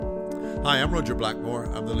Hi, I'm Roger Blackmore.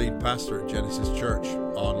 I'm the lead pastor at Genesis Church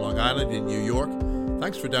on Long Island in New York.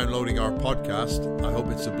 Thanks for downloading our podcast. I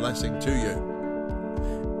hope it's a blessing to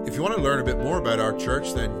you. If you want to learn a bit more about our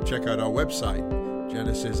church, then check out our website,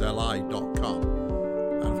 genesisli.com.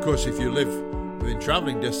 And of course, if you live within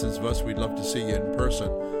traveling distance of us, we'd love to see you in person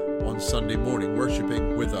on Sunday morning,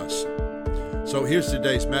 worshiping with us. So here's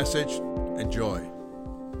today's message. Enjoy.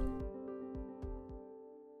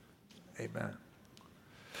 Amen.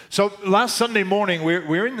 So last Sunday morning,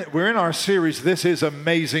 we're in our series, This is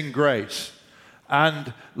Amazing Grace.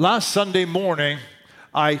 And last Sunday morning,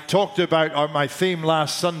 I talked about, my theme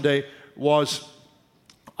last Sunday was,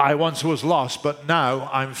 I once was lost, but now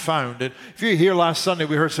I'm found. And if you hear last Sunday,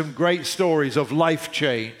 we heard some great stories of life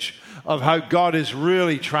change, of how God is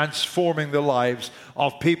really transforming the lives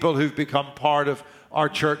of people who've become part of our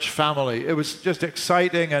church family. It was just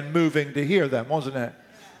exciting and moving to hear them, wasn't it?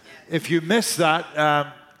 If you missed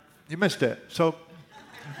that, you missed it. So,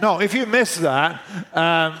 no, if you missed that,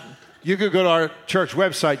 you could go to our church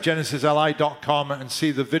website, genesisli.com, and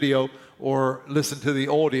see the video or listen to the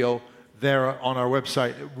audio there on our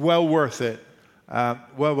website. Well worth it.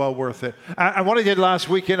 Well worth it. And what I did last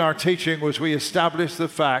week in our teaching was we established the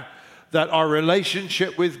fact that our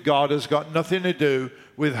relationship with God has got nothing to do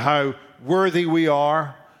with how worthy we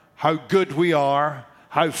are, how good we are,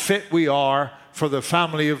 how fit we are for the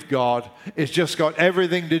family of God. It's just got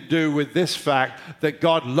everything to do with this fact that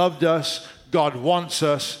God loved us, God wants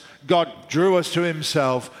us, God drew us to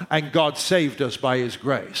himself, and God saved us by his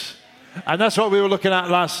grace. And that's what we were looking at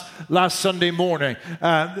last Sunday morning.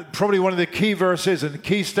 Probably one of the key verses and the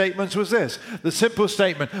key statements was this. The simple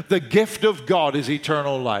statement, the gift of God is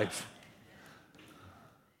eternal life.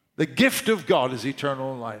 The gift of God is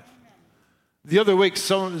eternal life. The other week,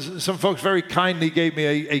 some folks very kindly gave me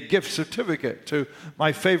a gift certificate to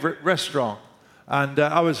my favorite restaurant. And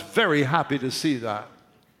I was very happy to see that.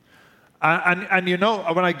 And you know,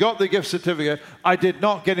 when I got the gift certificate, I did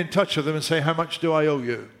not get in touch with them and say, how much do I owe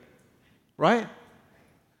you? Right?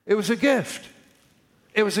 It was a gift.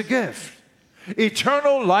 It was a gift.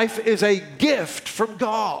 Eternal life is a gift from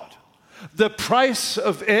God. The price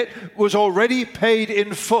of it was already paid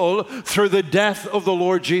in full through the death of the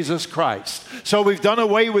Lord Jesus Christ. So we've done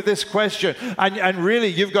away with this question. And really,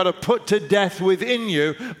 you've got to put to death within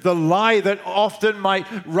you the lie that often might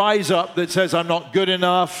rise up that says, I'm not good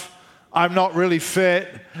enough, I'm not really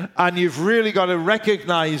fit. And you've really got to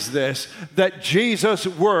recognize this, that Jesus'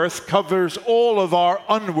 worth covers all of our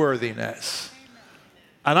unworthiness.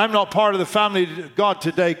 And I'm not part of the family of God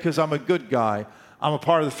today because I'm a good guy. I'm a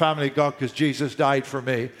part of the family of God because Jesus died for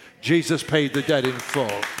me. Jesus paid the debt in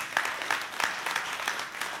full.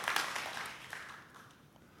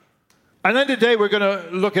 And then today we're going to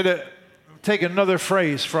look at it, take another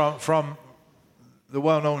phrase from the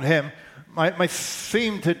well-known hymn. My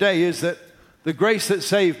theme today is that the grace that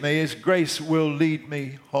saved me is grace will lead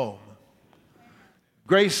me home.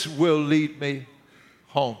 Grace will lead me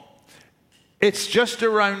home. It's just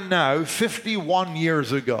around now, 51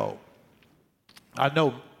 years ago. I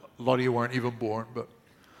know a lot of you weren't even born, but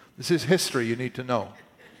this is history you need to know.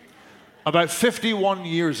 About 51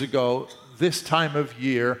 years ago, this time of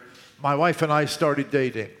year, my wife and I started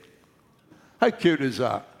dating. How cute is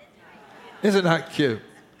that? Isn't that cute?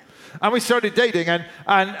 And we started dating, and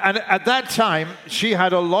at that time, she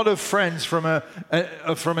had a lot of friends from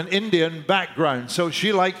an Indian background. So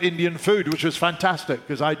she liked Indian food, which was fantastic,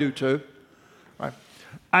 because I do too. Right?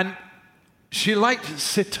 And she liked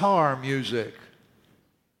sitar music.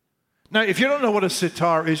 Now, if you don't know what a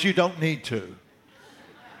sitar is, you don't need to.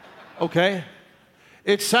 Okay?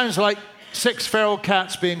 It sounds like 6 feral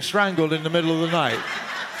cats being strangled in the middle of the night.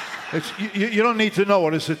 You don't need to know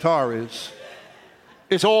what a sitar is.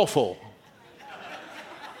 It's awful.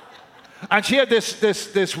 And she had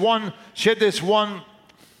this one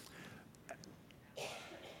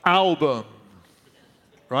album,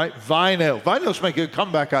 right? Vinyl. Vinyls make a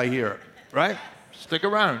comeback, I hear, right? Stick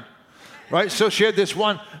around. Right, so she had this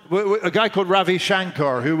one, a guy called Ravi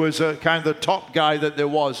Shankar, who was kind of the top guy that there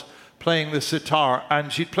was playing the sitar,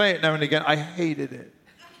 and she'd play it now and again. I hated it.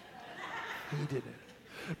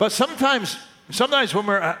 But sometimes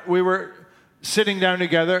when we were sitting down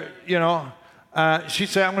together, you know, she'd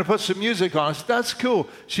say, I'm going to put some music on. I said, that's cool.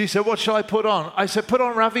 She said, what shall I put on? I said, put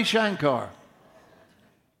on Ravi Shankar.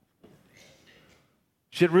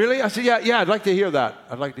 She said, really? I said, yeah, I'd like to hear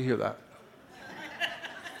that.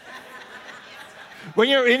 When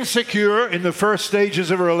you're insecure in the first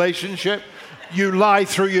stages of a relationship, you lie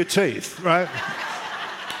through your teeth, right?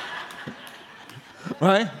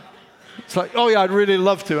 Right? It's like, oh yeah, I'd really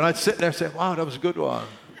love to. And I'd sit there and say, wow, that was a good one.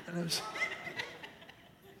 And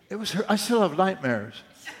It was her. I still have nightmares.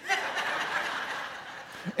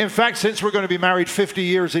 In fact, since we're going to be married 50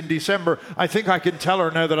 years in December, I think I can tell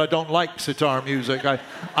her now that I don't like sitar music.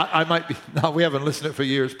 I might be... No, we haven't listened to it for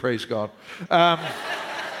years, praise God. But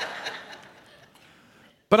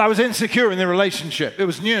I was insecure in the relationship. It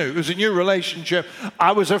was new. It was a new relationship.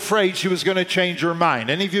 I was afraid she was going to change her mind.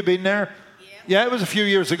 Any of you been there? Yeah, it was a few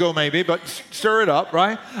years ago maybe, but stir it up,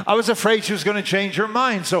 right? I was afraid she was going to change her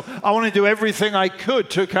mind. So I want to do everything I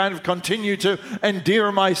could to kind of continue to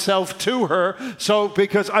endear myself to her,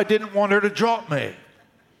 because I didn't want her to drop me.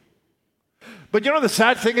 But you know, the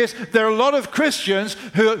sad thing is, there are a lot of Christians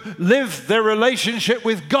who live their relationship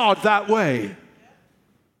with God that way.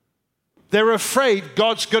 They're afraid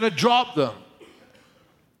God's going to drop them.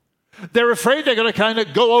 They're afraid they're going to kind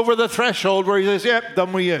of go over the threshold where he says, yep,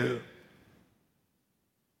 done with you.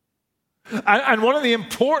 And one of the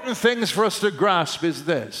important things for us to grasp is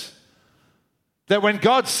this, that when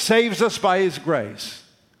God saves us by his grace,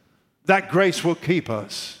 that grace will keep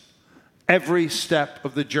us every step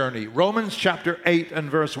of the journey. Romans chapter 8 and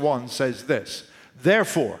verse 1 says this,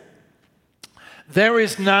 therefore, there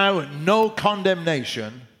is now no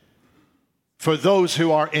condemnation for those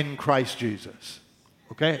who are in Christ Jesus.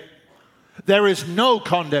 Okay? There is no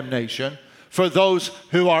condemnation for those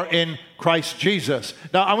who are in Christ Jesus.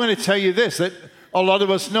 Now, I'm going to tell you this, that a lot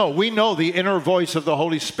of us know. We know the inner voice of the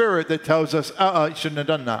Holy Spirit that tells us, you shouldn't have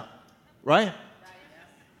done that. Right?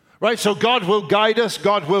 Right? So God will guide us,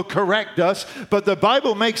 God will correct us, but the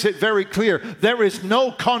Bible makes it very clear, there is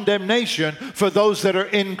no condemnation for those that are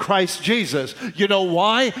in Christ Jesus. You know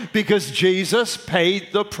why? Because Jesus paid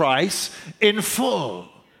the price in full.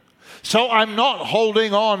 So I'm not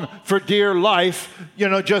holding on for dear life,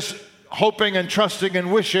 just hoping and trusting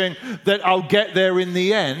and wishing that I'll get there in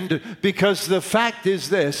the end, because the fact is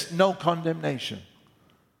this, no condemnation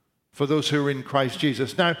for those who are in Christ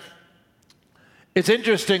Jesus. Now, it's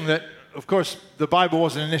interesting that, of course, the Bible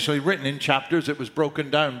wasn't initially written in chapters. It was broken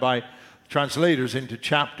down by translators into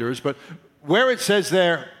chapters. But where it says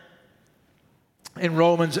there in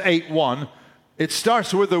Romans 8:1, it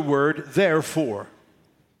starts with the word therefore.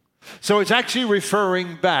 So it's actually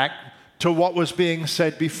referring back to what was being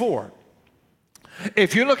said before.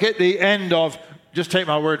 If you look at the end of, just take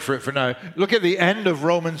my word for it for now, look at the end of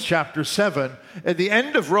Romans chapter 7. At the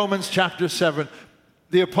end of Romans chapter 7,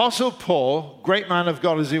 the Apostle Paul, great man of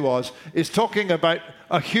God as he was, is talking about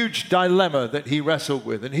a huge dilemma that he wrestled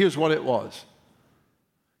with. And here's what it was.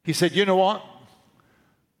 He said, you know what?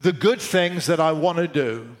 The good things that I want to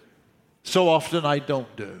do, so often I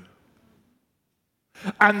don't do.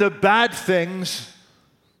 And the bad things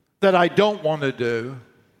that I don't want to do,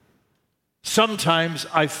 sometimes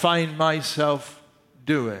I find myself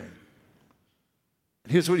doing.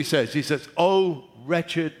 Here's what he says. He says, oh,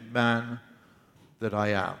 wretched man that I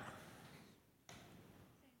am.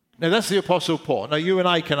 Now, that's the Apostle Paul. Now, you and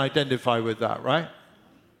I can identify with that, right?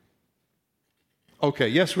 Okay,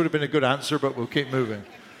 yes would have been a good answer, but we'll keep moving.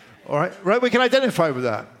 All right, right? We can identify with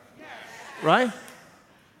that, right?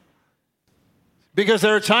 Because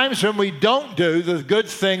there are times when we don't do the good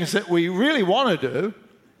things that we really want to do,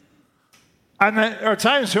 and there are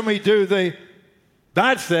times when we do the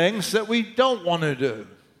bad things that we don't want to do.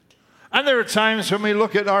 And there are times when we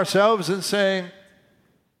look at ourselves and say,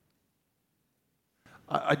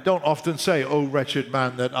 I don't often say, oh, wretched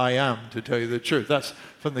man that I am, to tell you the truth. That's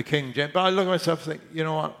from the King James. But I look at myself and think, you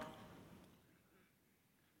know what?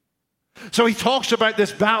 So he talks about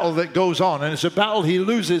this battle that goes on, and it's a battle he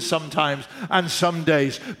loses sometimes and some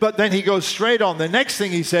days. But then he goes straight on. The next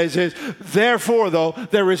thing he says is, therefore, though,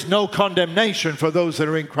 there is no condemnation for those that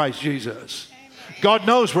are in Christ Jesus. God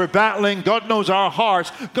knows we're battling. God knows our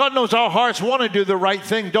hearts. God knows our hearts want to do the right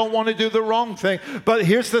thing, don't want to do the wrong thing. But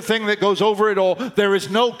here's the thing that goes over it all. There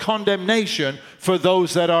is no condemnation for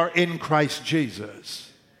those that are in Christ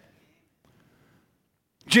Jesus.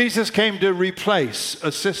 Jesus came to replace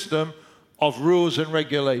a system of rules and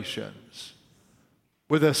regulations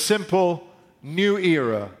with a simple new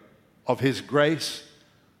era of his grace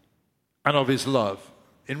and of his love.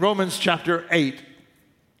 In Romans chapter 8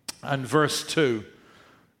 and verse 2,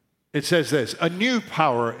 it says this, a new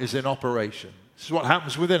power is in operation. This is what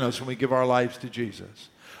happens within us when we give our lives to Jesus.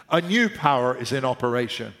 A new power is in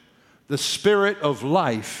operation. The Spirit of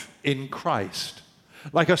life in Christ,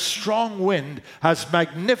 like a strong wind, has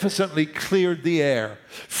magnificently cleared the air,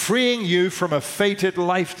 freeing you from a fated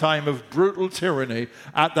lifetime of brutal tyranny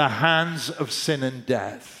at the hands of sin and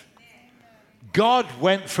death. God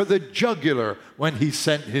went for the jugular when he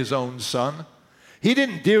sent his own Son. He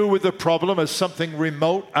didn't deal with the problem as something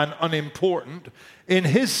remote and unimportant. In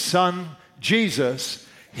his Son, Jesus,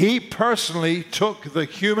 He personally took the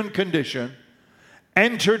human condition,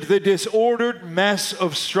 entered the disordered mess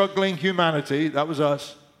of struggling humanity, that was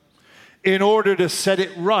us, in order to set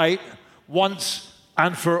it right once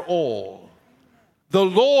and for all. The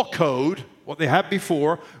law code, what they had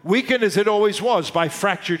before, weakened as it always was by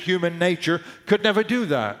fractured human nature, could never do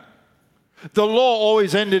that. The law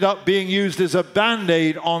always ended up being used as a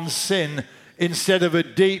band-aid on sin instead of a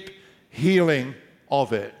deep healing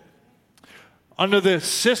of it. Under the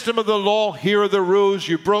system of the law, here are the rules.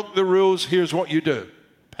 You broke the rules, here's what you do.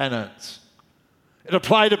 Penance. It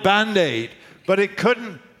applied a band-aid, but it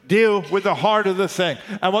couldn't deal with the heart of the thing.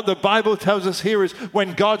 And what the Bible tells us here is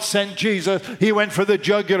when God sent Jesus, he went for the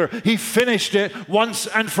jugular. He finished it once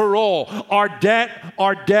and for all. Our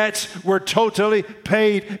debts were totally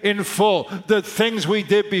paid in full. The things we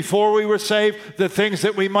did before we were saved, the things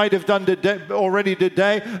that we might have done already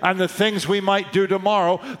today, and the things we might do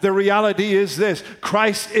tomorrow, the reality is this: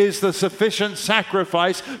 Christ is the sufficient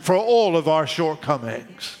sacrifice for all of our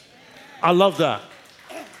shortcomings. I love that.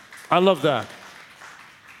 I love that.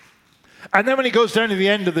 And then when he goes down to the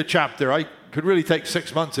end of the chapter, I could really take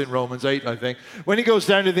 6 months in Romans 8, I think. When he goes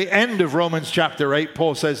down to the end of Romans chapter 8,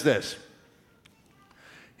 Paul says this.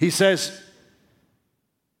 He says,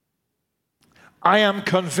 I am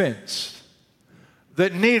convinced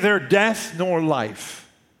that neither death nor life,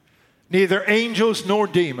 neither angels nor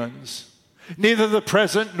demons, neither the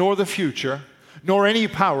present nor the future, nor any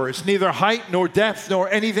powers, neither height nor depth nor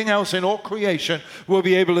anything else in all creation will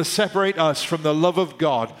be able to separate us from the love of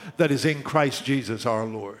God that is in Christ Jesus our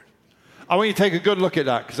Lord. I want you to take a good look at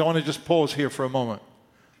that because I want to just pause here for a moment.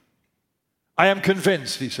 I am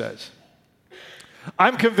convinced, he says.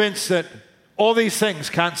 I'm convinced that all these things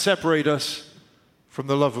can't separate us from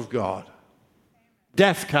the love of God.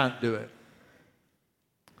 Death can't do it.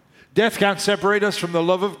 Death can't separate us from the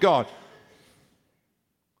love of God.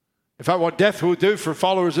 In fact, what death will do for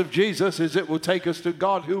followers of Jesus is it will take us to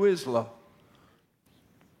God who is love.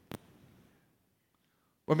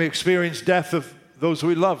 When we experience death of those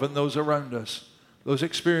we love and those around us, those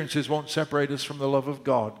experiences won't separate us from the love of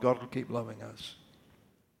God. God will keep loving us.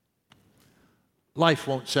 Life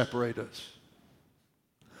won't separate us.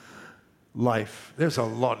 Life. There's a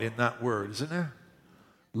lot in that word, isn't there?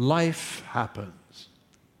 Life happens.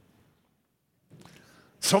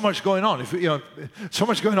 So much going on. So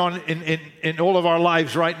much going on in all of our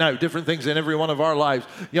lives right now. Different things in every one of our lives.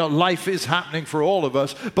 Life is happening for all of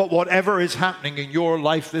us. But whatever is happening in your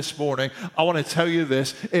life this morning, I want to tell you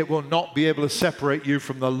this: it will not be able to separate you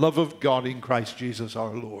from the love of God in Christ Jesus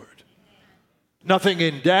our Lord. Nothing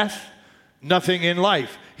in death, nothing in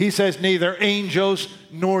life. He says neither angels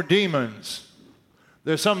nor demons.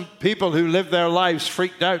 There's some people who live their lives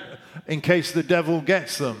freaked out in case the devil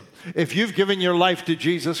gets them. If you've given your life to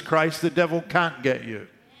Jesus Christ, the devil can't get you.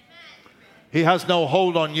 He has no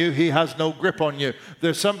hold on you. He has no grip on you.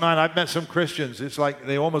 There's some, man, I've met some Christians. It's like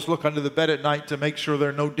they almost look under the bed at night to make sure there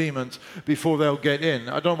are no demons before they'll get in.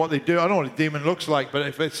 I don't know what they do. I don't know what a demon looks like, but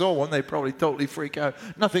if they saw one, they'd probably totally freak out.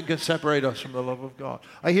 Nothing can separate us from the love of God.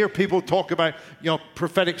 I hear people talk about,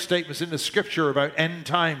 prophetic statements in the scripture about end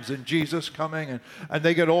times and Jesus coming, and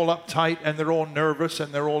they get all uptight and they're all nervous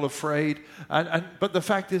and they're all afraid. But the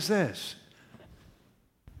fact is this: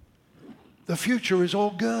 the future is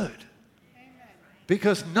all good.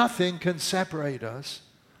 Because nothing can separate us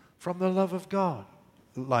from the love of God.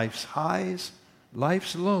 Life's highs,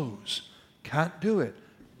 life's lows. Can't do it.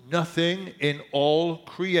 Nothing in all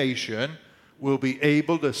creation will be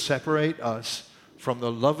able to separate us from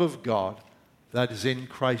the love of God that is in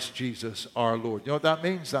Christ Jesus our Lord. You know what that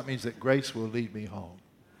means? That means that grace will lead me home.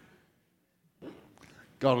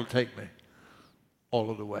 God will take me all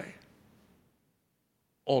of the way.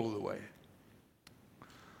 All of the way.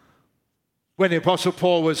 When the Apostle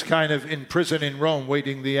Paul was kind of in prison in Rome,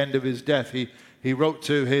 waiting the end of his death, he wrote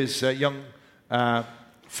to his young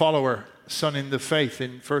follower, son in the faith,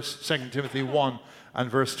 in 2 Timothy 1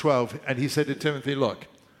 and verse 12. And he said to Timothy, look,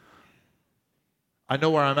 I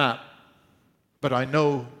know where I'm at, but I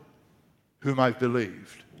know whom I've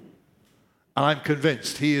believed. And I'm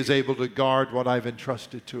convinced he is able to guard what I've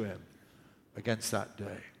entrusted to him against that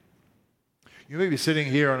day. You may be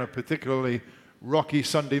sitting here on a particularly rocky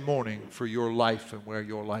Sunday morning for your life and where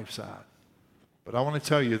your life's at. But I want to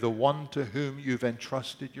tell you, the one to whom you've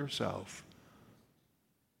entrusted yourself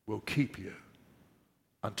will keep you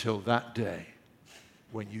until that day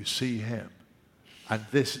when you see him and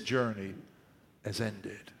this journey has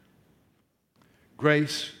ended.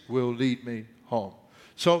 Grace will lead me home.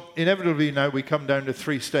 So inevitably now we come down to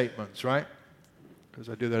 3 statements, right? Because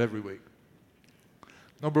I do that every week.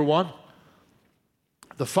 Number 1,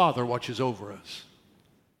 the Father watches over us.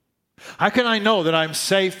 How can I know that I'm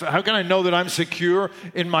safe? How can I know that I'm secure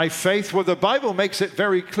in my faith? Well, the Bible makes it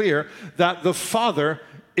very clear that the Father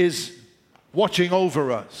is watching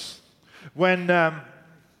over us. When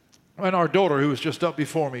our daughter, who was just up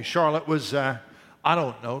before me, Charlotte, was,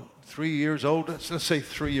 3 years old. Let's say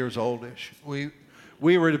 3 years old-ish. We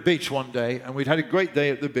were at a beach one day, and we'd had a great day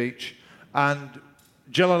at the beach. And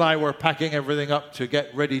Jill and I were packing everything up to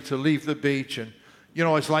get ready to leave the beach. And you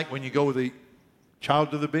know, it's like when you go with a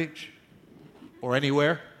child to the beach or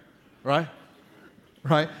anywhere, right?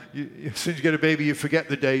 Right? As soon as you get a baby, you forget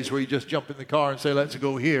the days where you just jump in the car and say, let's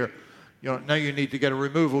go here. You know, now you need to get a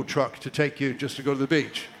removal truck to take you just to go to the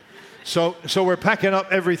beach. So we're packing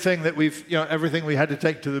up everything that everything we had to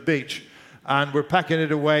take to the beach. And we're packing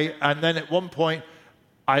it away. And then at one point,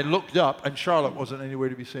 I looked up and Charlotte wasn't anywhere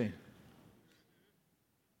to be seen.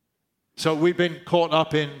 So we've been caught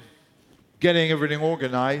up in getting everything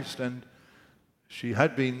organized, and she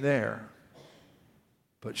had been there,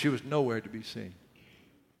 but she was nowhere to be seen.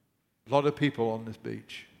 A lot of people on this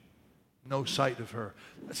beach, no sight of her.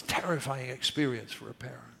 That's a terrifying experience for a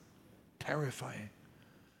parent. Terrifying.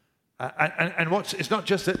 And it's not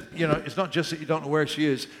just that you don't know where she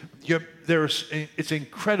is. It's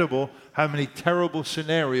incredible how many terrible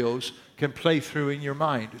scenarios can play through in your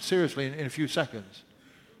mind. Seriously, in a few seconds,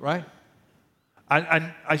 right?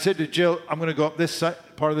 And I said to Jill, I'm going to go up this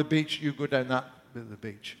part of the beach, you go down that bit of the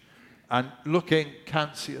beach. And looking,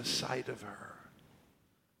 can't see a sight of her.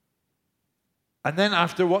 And then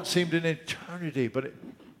after what seemed an eternity, but it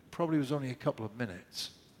probably was only a couple of minutes,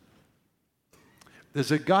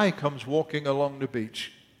 there's a guy comes walking along the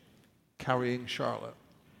beach carrying Charlotte.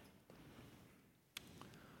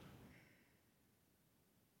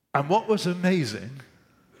 And what was amazing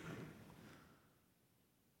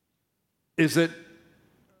is that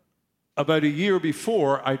about a year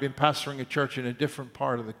before, I'd been pastoring a church in a different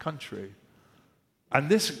part of the country. And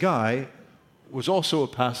this guy was also a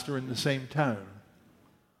pastor in the same town.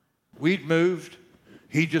 We'd moved.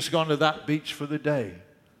 He'd just gone to that beach for the day.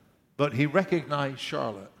 But he recognized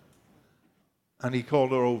Charlotte. And he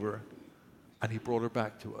called her over. And he brought her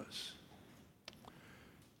back to us.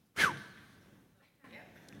 Whew.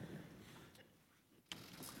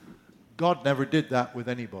 God never did that with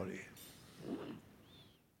anybody.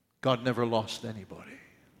 God never lost anybody.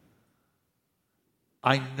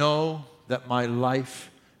 I know that my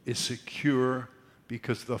life is secure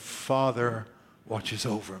because the Father watches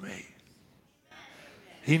over me.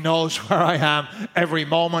 He knows where I am every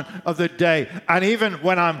moment of the day. And even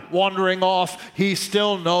when I'm wandering off, He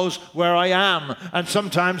still knows where I am. And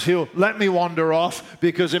sometimes He'll let me wander off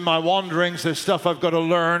because in my wanderings there's stuff I've got to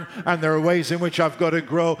learn and there are ways in which I've got to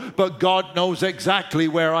grow. But God knows exactly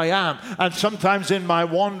where I am. And sometimes in my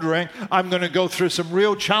wandering, I'm going to go through some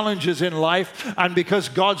real challenges in life. And because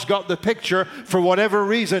God's got the picture, for whatever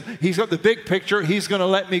reason, He's got the big picture, He's going to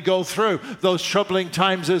let me go through those troubling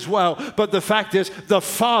times as well. But the fact is,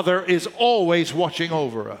 the Father is always watching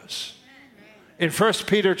over us. In 1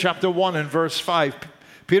 Peter chapter 1 and verse 5,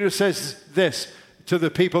 Peter says this to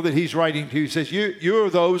the people that he's writing to. He says, you are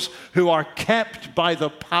those who are kept by the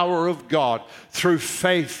power of God through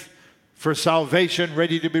faith for salvation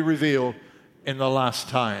ready to be revealed in the last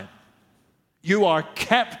time. You are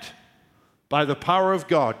kept by the power of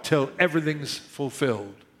God till everything's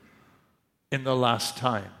fulfilled in the last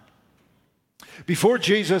time. Before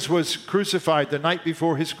Jesus was crucified, the night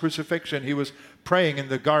before His crucifixion, He was praying in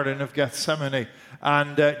the Garden of Gethsemane.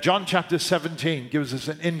 And John chapter 17 gives us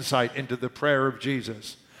an insight into the prayer of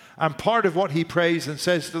Jesus. And part of what He prays and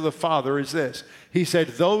says to the Father is this. He said,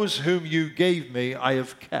 those whom you gave me, I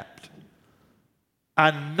have kept.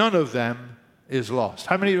 And none of them is lost.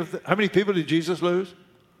 How many people did Jesus lose?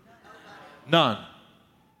 None.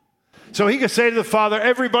 So He could say to the Father,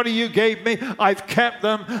 everybody you gave me, I've kept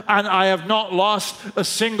them and I have not lost a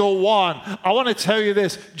single one. I want to tell you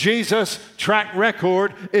this, Jesus' track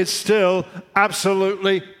record is still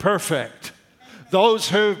absolutely perfect. Those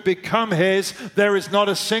who've become His, there is not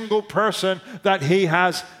a single person that He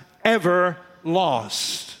has ever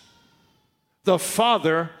lost. The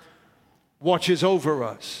Father watches over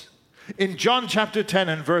us. In John chapter 10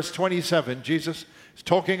 and verse 27, Jesus is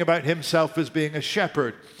talking about Himself as being a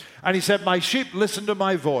shepherd. And He said, my sheep listen to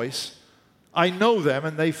my voice. I know them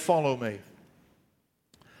and they follow me.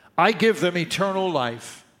 I give them eternal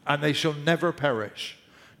life and they shall never perish.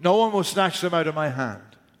 No one will snatch them out of my hand.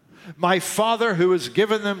 My Father who has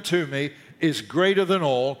given them to me is greater than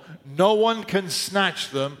all. No one can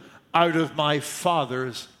snatch them out of my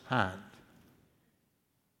Father's hand.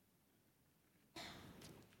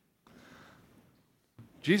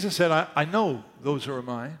 Jesus said, I know those who are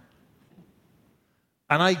mine.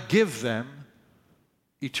 and I give them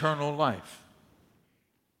eternal life.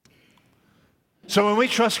 So when we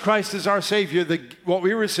trust Christ as our Savior, what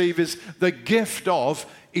we receive is the gift of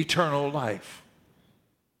eternal life.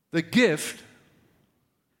 The gift,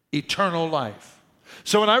 eternal life.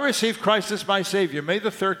 So when I received Christ as my Savior, May the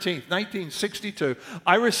 13th, 1962,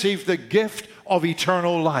 I received the gift of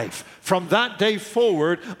eternal life. From that day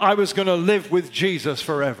forward, I was going to live with Jesus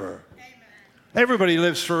forever. Everybody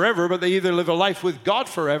lives forever, but they either live a life with God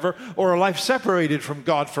forever or a life separated from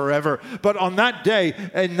God forever. But on that day,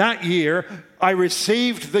 in that year, I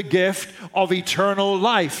received the gift of eternal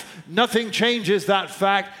life. Nothing changes that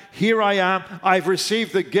fact. Here I am. I've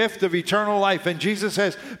received the gift of eternal life. And Jesus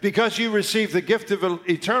says, because you received the gift of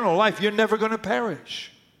eternal life, you're never going to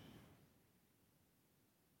perish.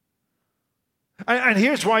 And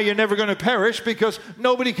here's why you're never going to perish, because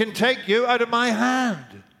nobody can take you out of my hand.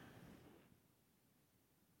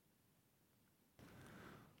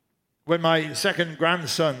 When my second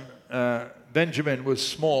grandson, Benjamin, was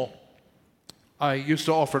small, I used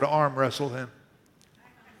to offer to arm wrestle him.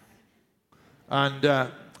 And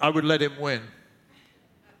I would let him win.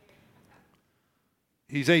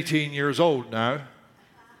 He's 18 years old now.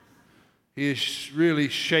 He is really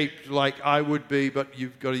shaped like I would be, but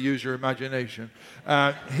you've got to use your imagination.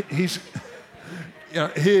 He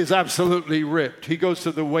is absolutely ripped. He goes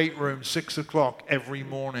to the weight room 6 o'clock every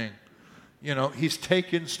morning. You know, he's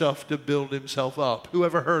taking stuff to build himself up. Who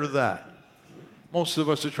ever heard of that? Most of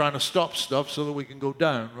us are trying to stop stuff so that we can go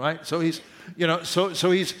down, right? So he's,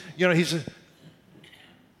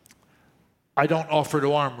 I don't offer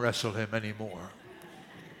to arm wrestle him anymore.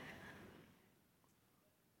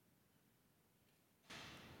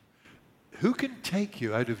 Who can take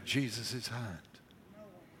you out of Jesus' hand?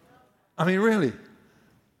 I mean, really?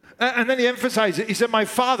 And then he emphasized it. He said, my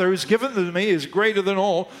Father who's given them to me is greater than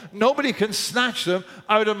all. Nobody can snatch them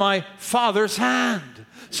out of my Father's hand.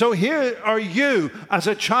 So here are you as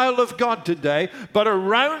a child of God today, but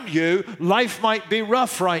around you, life might be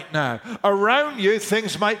rough right now. Around you,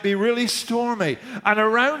 things might be really stormy. And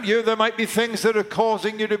around you, there might be things that are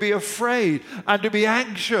causing you to be afraid and to be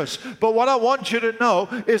anxious. But what I want you to know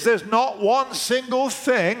is there's not one single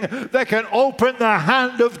thing that can open the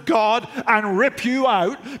hand of God and rip you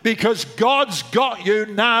out, because God's got you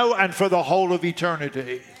now and for the whole of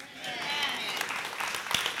eternity.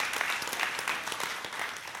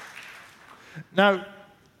 Now,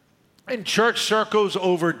 in church circles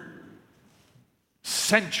over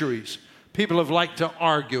centuries, people have liked to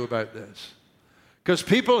argue about this. Because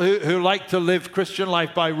people who like to live Christian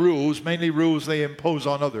life by rules, mainly rules they impose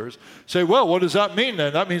on others, say, well, what does that mean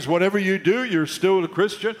then? That means whatever you do, you're still a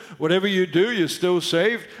Christian. Whatever you do, you're still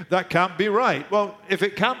saved. That can't be right. Well, if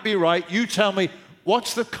it can't be right, you tell me,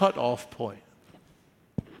 what's the cutoff point?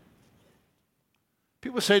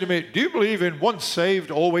 People say to me, do you believe in once saved,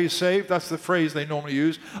 always saved? That's the phrase they normally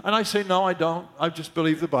use. And I say, no, I don't. I just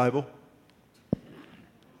believe the Bible.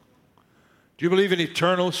 Do you believe in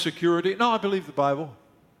eternal security? No, I believe the Bible.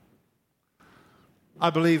 I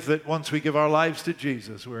believe that once we give our lives to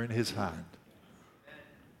Jesus, we're in His hand.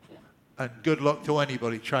 And good luck to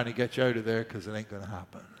anybody trying to get you out of there, because it ain't going to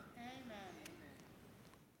happen.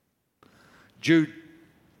 Jude,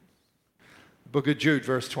 the book of Jude,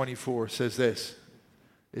 verse 24 says this.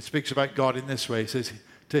 It speaks about God in this way. It says,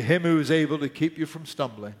 to Him who is able to keep you from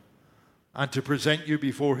stumbling and to present you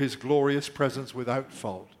before His glorious presence without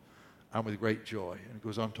fault and with great joy. And it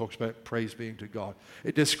goes on and talks about praise being to God.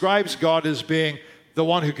 It describes God as being the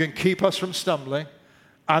one who can keep us from stumbling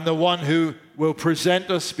and the one who will present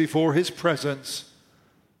us before His presence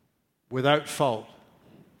without fault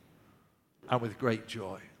and with great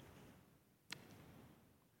joy.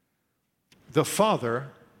 The Father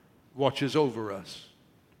watches over us.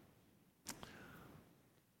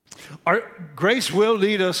 Our grace will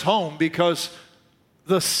lead us home because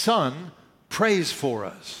the Son prays for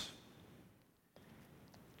us.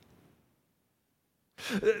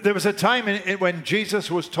 There was a time when Jesus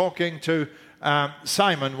was talking to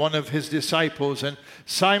Simon, one of His disciples, and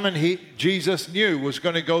Simon, Jesus knew was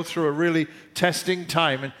going to go through a really testing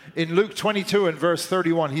time. And in Luke 22 and verse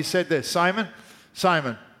 31, He said this, Simon,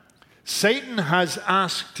 Simon, Satan has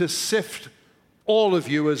asked to sift all of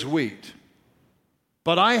you as wheat.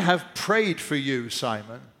 But I have prayed for you,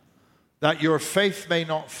 Simon, that your faith may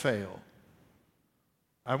not fail.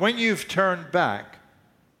 And when you've turned back,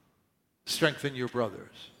 strengthen your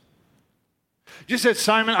brothers. Just said,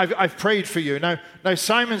 Simon, I've prayed for you. Now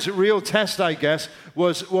Simon's real test, I guess,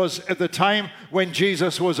 was at the time when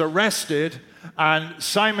Jesus was arrested, and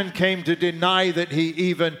Simon came to deny that he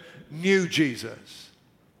even knew Jesus.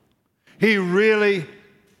 He really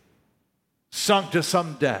sunk to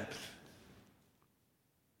some depth.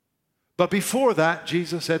 But before that,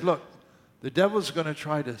 Jesus said, look, the devil's going to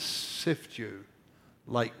try to sift you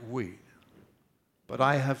like wheat. But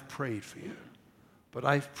I have prayed for you. But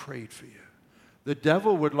I've prayed for you. The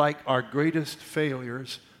devil would like our greatest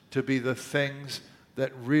failures to be the things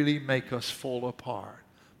that really make us fall apart.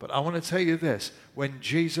 But I want to tell you this. When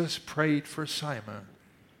Jesus prayed for Simon,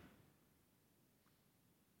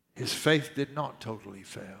 his faith did not totally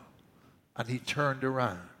fail. And he turned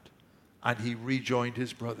around and he rejoined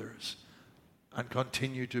his brothers and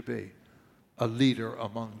continued to be a leader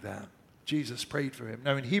among them. Jesus prayed for him.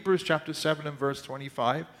 Now in Hebrews chapter 7 and verse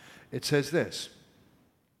 25, it says this,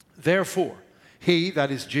 therefore, he, that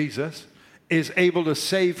is Jesus, is able to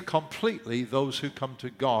save completely those who come to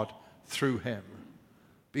God through him,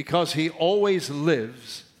 because he always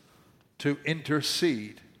lives to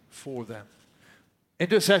intercede for them.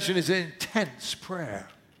 Intercession is intense prayer.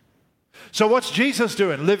 So what's Jesus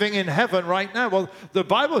doing? Living in heaven right now? Well, the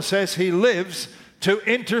Bible says he lives to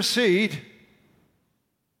intercede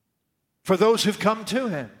for those who've come to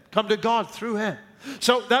him, come to God through him.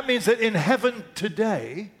 So that means that in heaven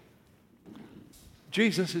today,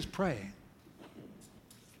 Jesus is praying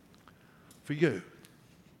for you,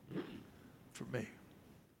 for me.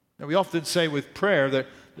 Now we often say with prayer that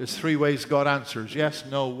there's three ways God answers. Yes,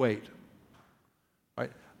 no, wait.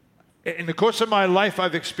 Right? In the course of my life,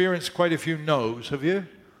 I've experienced quite a few no's. Have you?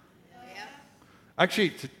 Yeah.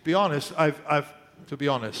 Actually, to be honest,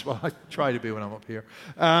 well, I try to be when I'm up here.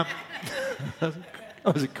 That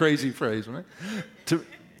was a crazy phrase, wasn't it?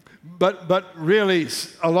 But really,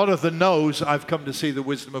 a lot of the no's I've come to see the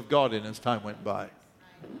wisdom of God in as time went by.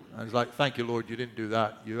 I was like, thank you, Lord, you didn't do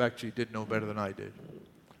that. You actually did know better than I did.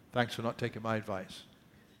 Thanks for not taking my advice.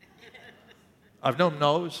 I've known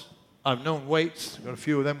no's. I've known waits. I've got a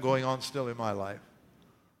few of them going on still in my life.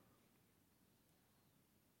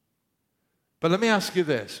 But let me ask you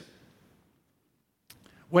this.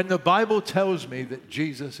 When the Bible tells me that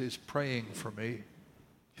Jesus is praying for me,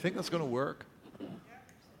 you think that's going to work?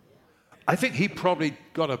 I think he probably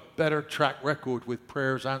got a better track record with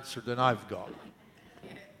prayers answered than I've got.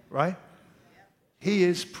 Right? He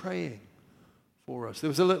is praying for us. There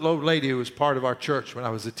was a little old lady who was part of our church when I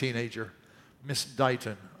was a teenager, Miss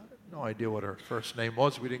Dighton. I have no idea what her first name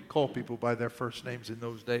was. We didn't call people by their first names in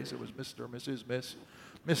those days. It was Mr., Mrs.,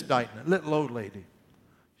 Miss Dighton, a little old lady.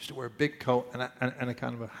 Used to wear a big coat and a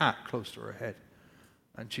kind of a hat close to her head.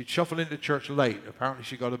 And she'd shuffle into church late. Apparently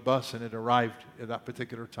she got a bus and it arrived at that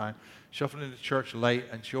particular time. Shuffled into church late,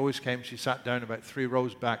 and she always came. She sat down about 3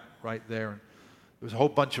 rows back right there. And there was a whole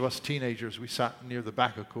bunch of us teenagers. We sat near the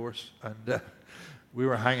back, of course, and we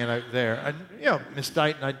were hanging out there. And, you know, Miss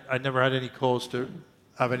Dighton, I never had any cause to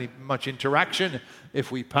have any much interaction.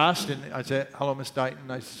 If we passed, and I'd say, hello, Miss Dighton,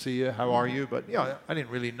 nice to see you. How are you? But, you know, I didn't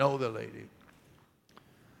really know the lady.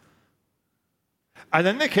 And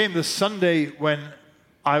then there came the Sunday when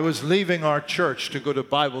I was leaving our church to go to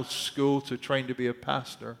Bible school to train to be a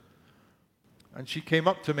pastor. And she came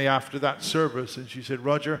up to me after that service and she said,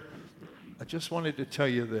 Roger, I just wanted to tell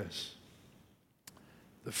you this.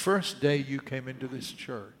 The first day you came into this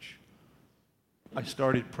church, I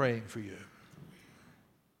started praying for you.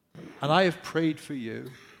 And I have prayed for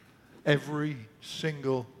you every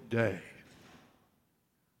single day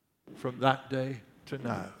from that day to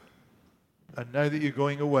now. And now that you're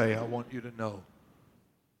going away, I want you to know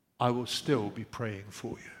I will still be praying for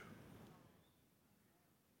you.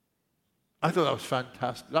 I thought that was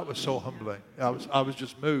fantastic. That was so humbling. I was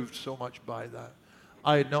just moved so much by that.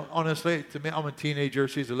 I had no, honestly, to me, I'm a teenager.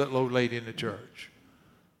 She's a little old lady in the church.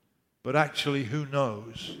 But actually, who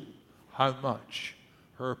knows how much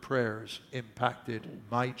her prayers impacted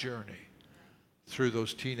my journey through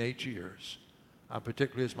those teenage years, and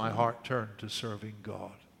particularly as my heart turned to serving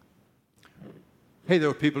God. Hey, there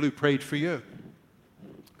were people who prayed for you.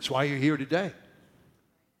 That's why you're here today.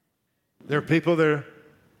 There are people that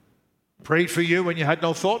prayed for you when you had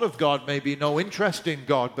no thought of God, maybe no interest in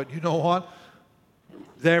God, but you know what?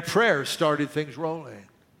 Their prayers started things rolling.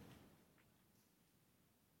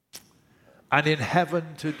 And in heaven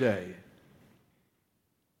today,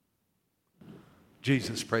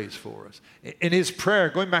 Jesus prays for us. In his prayer,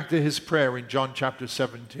 going back to his prayer in John chapter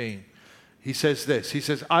 17, he says this. He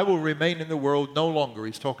says, I will remain in the world no longer.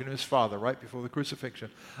 He's talking to his Father right before the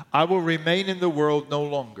crucifixion. I will remain in the world no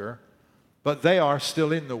longer, but they are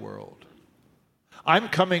still in the world. I'm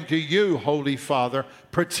coming to you, Holy Father.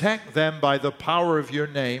 Protect them by the power of your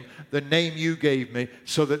name, the name you gave me,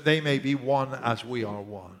 so that they may be one as we are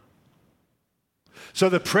one. So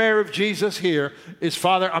the prayer of Jesus here is,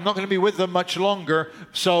 Father, I'm not going to be with them much longer,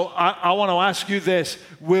 so I want to ask you this.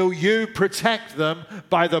 Will you protect them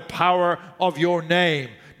by the power of your name?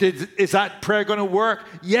 Is that prayer going to work?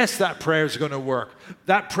 Yes, that prayer is going to work.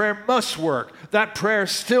 That prayer must work. That prayer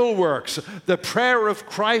still works. The prayer of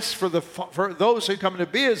Christ for those who come to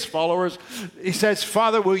be his followers, he says,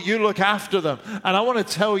 Father, will you look after them? And I want to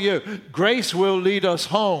tell you, grace will lead us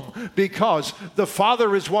home because the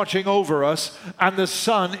Father is watching over us and the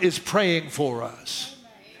Son is praying for us.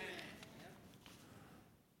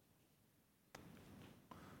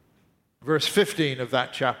 Verse 15 of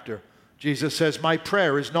that chapter. Jesus says, my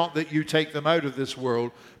prayer is not that you take them out of this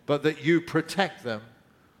world, but that you protect them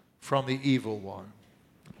from the evil one.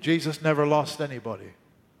 Jesus never lost anybody,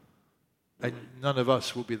 and none of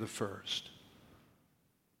us will be the first.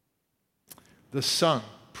 The Son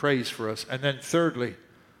prays for us. And then thirdly,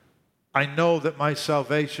 I know that my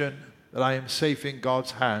salvation, that I am safe in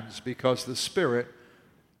God's hands because the Spirit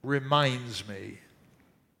reminds me.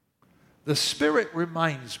 The Spirit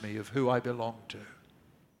reminds me of who I belong to.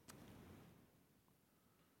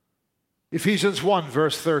 Ephesians 1,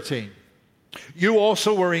 verse 13. You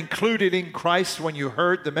also were included in Christ when you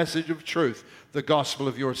heard the message of truth, the gospel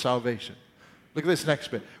of your salvation. Look at this next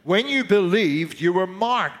bit. When you believed, you were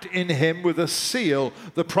marked in him with a seal,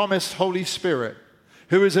 the promised Holy Spirit,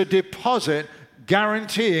 who is a deposit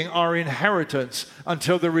guaranteeing our inheritance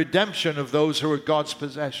until the redemption of those who are God's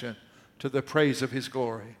possession, to the praise of his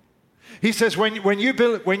glory. He says, when you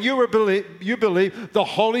believe, the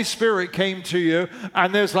Holy Spirit came to you,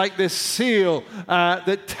 and there's like this seal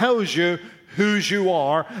that tells you whose you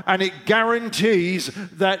are, and it guarantees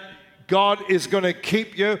that God is going to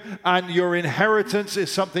keep you, and your inheritance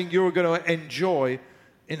is something you're going to enjoy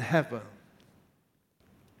in heaven.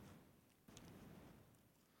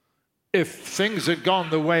 If things had gone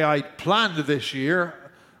the way I planned this year,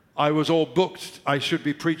 I was all booked. I should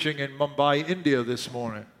be preaching in Mumbai, India this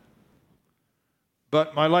morning.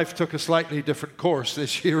 But my life took a slightly different course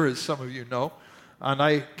this year, as some of you know, and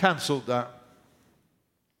I canceled that.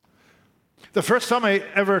 The first time I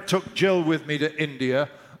ever took Jill with me to India,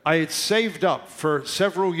 I had saved up for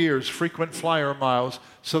several years frequent flyer miles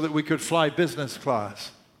so that we could fly business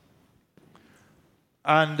class.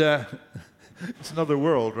 And it's another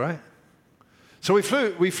world, right? So we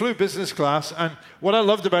flew business class, and what I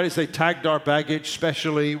loved about it is they tagged our baggage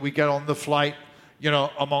specially. We get on the flight,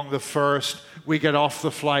 among the first. We get off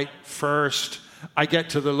the flight first. I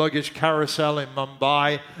get to the luggage carousel in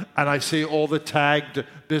Mumbai, and I see all the tagged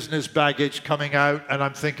business baggage coming out, and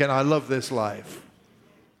I'm thinking, I love this life.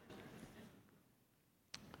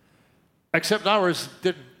 Except ours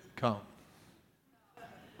didn't come.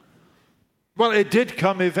 Well, it did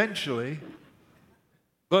come eventually,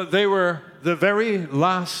 but they were the very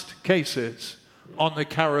last cases on the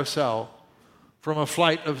carousel from a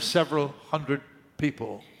flight of several hundred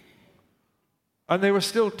people. And they were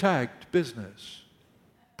still tagged business,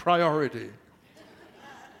 priority.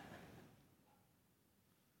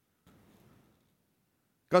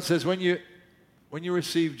 God says when you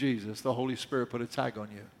receive Jesus, the Holy Spirit put a tag on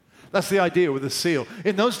you. That's the idea with a seal.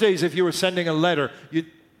 In those days, if you were sending a letter, did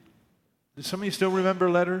some of you still remember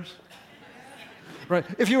letters? Right.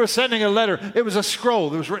 If you were sending a letter, it was a scroll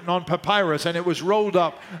that was written on papyrus, and it was rolled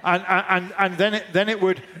up, and then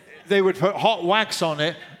they would put hot wax on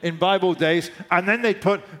it in Bible days, and then they'd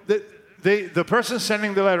put the person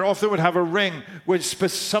sending the letter often would have a ring with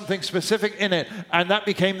something specific in it, and that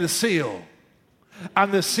became the seal.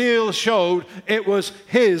 And the seal showed it was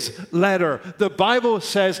his letter. The Bible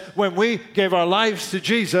says when we gave our lives to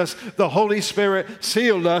Jesus, the Holy Spirit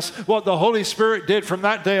sealed us. What the Holy Spirit did from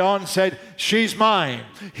that day on said, she's mine,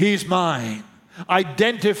 he's mine.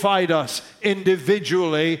 Identified us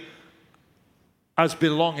individually as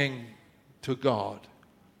belonging to God.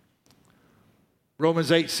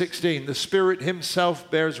 Romans 8:16, the Spirit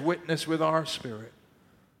himself bears witness with our spirit.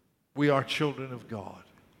 We are children of God.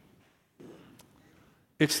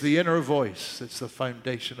 It's the inner voice that's the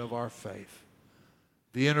foundation of our faith.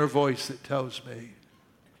 The inner voice that tells me,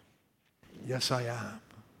 yes, I am.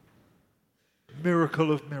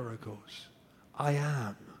 Miracle of miracles. I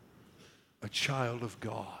am a child of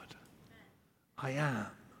God. I am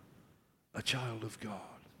a child of God.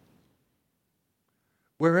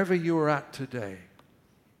 Wherever you are at today,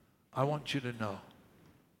 I want you to know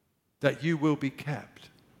that you will be kept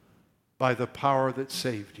by the power that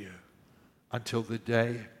saved you until the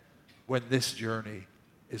day when this journey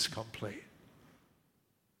is complete.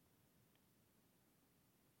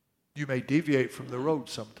 You may deviate from the road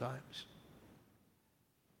sometimes.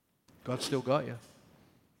 God still got you.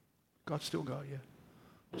 God still got you.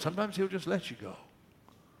 Sometimes he'll just let you go.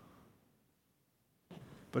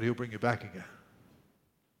 But he'll bring you back again.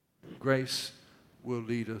 Grace will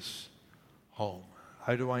lead us home.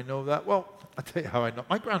 How do I know that? Well, I'll tell you how I know.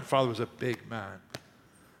 My grandfather was a big man.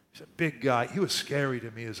 He's a big guy. He was scary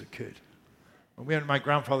to me as a kid. When we went to my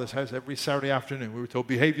grandfather's house every Saturday afternoon, we were told,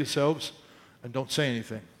 behave yourselves and don't say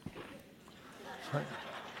anything. Like,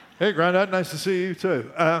 hey, Granddad, nice to see you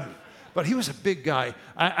too. But he was a big guy.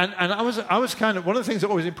 And I was kind of, one of the things that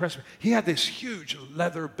always impressed me, he had this huge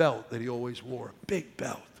leather belt that he always wore, a big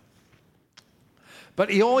belt. But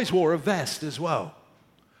he always wore a vest as well.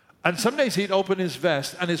 And some days he'd open his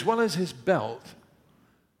vest, and as well as his belt,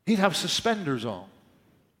 he'd have suspenders on.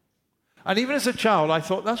 And even as a child, I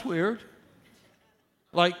thought, that's weird.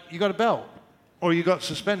 Like, you got a belt, or you got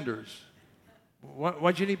suspenders.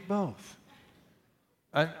 Why'd you need both?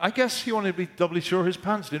 And I guess he wanted to be doubly sure his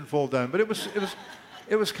pants didn't fall down, but it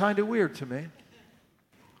was kind of weird to me.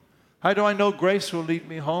 How do I know grace will lead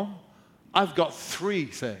me home? I've got 3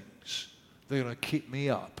 things that are going to keep me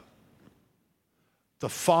up. The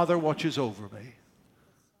Father watches over me,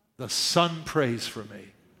 the Son prays for me,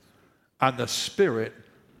 and the Spirit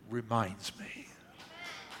reminds me.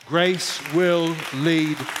 Grace will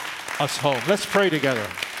lead us home. Let's pray together.